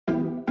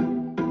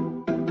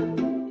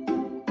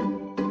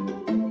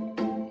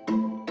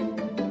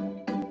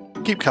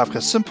Keep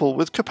Kafka simple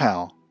with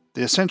Kpow,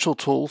 the essential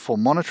tool for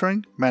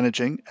monitoring,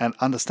 managing, and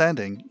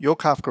understanding your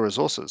Kafka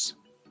resources.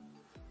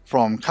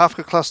 From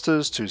Kafka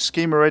clusters to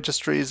schema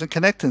registries and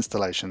Connect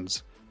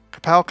installations,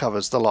 Kpow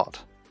covers the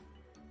lot.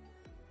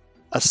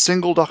 A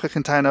single Docker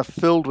container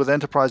filled with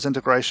enterprise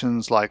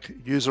integrations like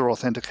user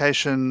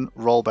authentication,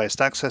 role-based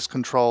access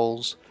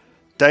controls,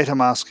 data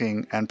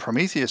masking, and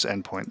Prometheus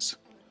endpoints,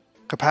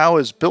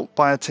 Kpow is built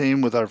by a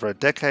team with over a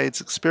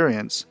decade's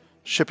experience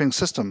shipping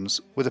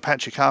systems with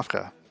Apache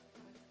Kafka.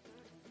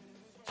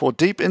 For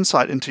deep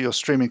insight into your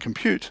streaming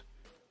compute,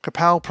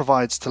 Kpow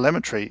provides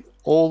telemetry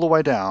all the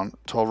way down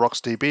to a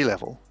RocksDB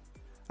level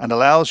and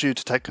allows you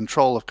to take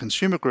control of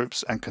consumer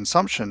groups and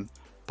consumption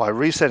by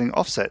resetting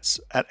offsets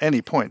at any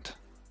point.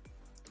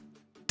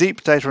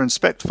 Deep Data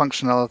Inspect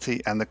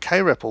functionality and the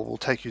KREPL will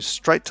take you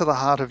straight to the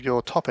heart of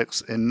your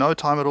topics in no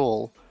time at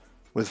all,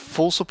 with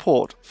full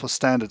support for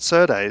standard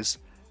SERDEs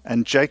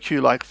and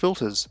JQ-like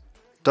filters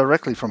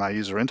directly from our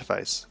user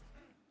interface.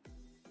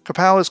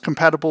 Kpow is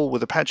compatible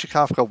with Apache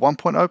Kafka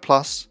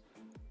 1.0+,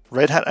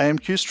 Red Hat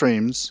AMQ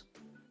Streams,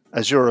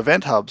 Azure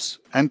Event Hubs,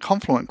 and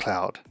Confluent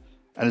Cloud,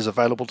 and is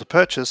available to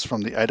purchase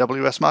from the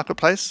AWS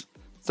Marketplace,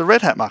 the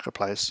Red Hat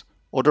Marketplace,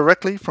 or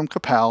directly from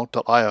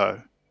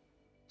kpow.io.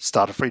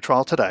 Start a free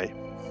trial today.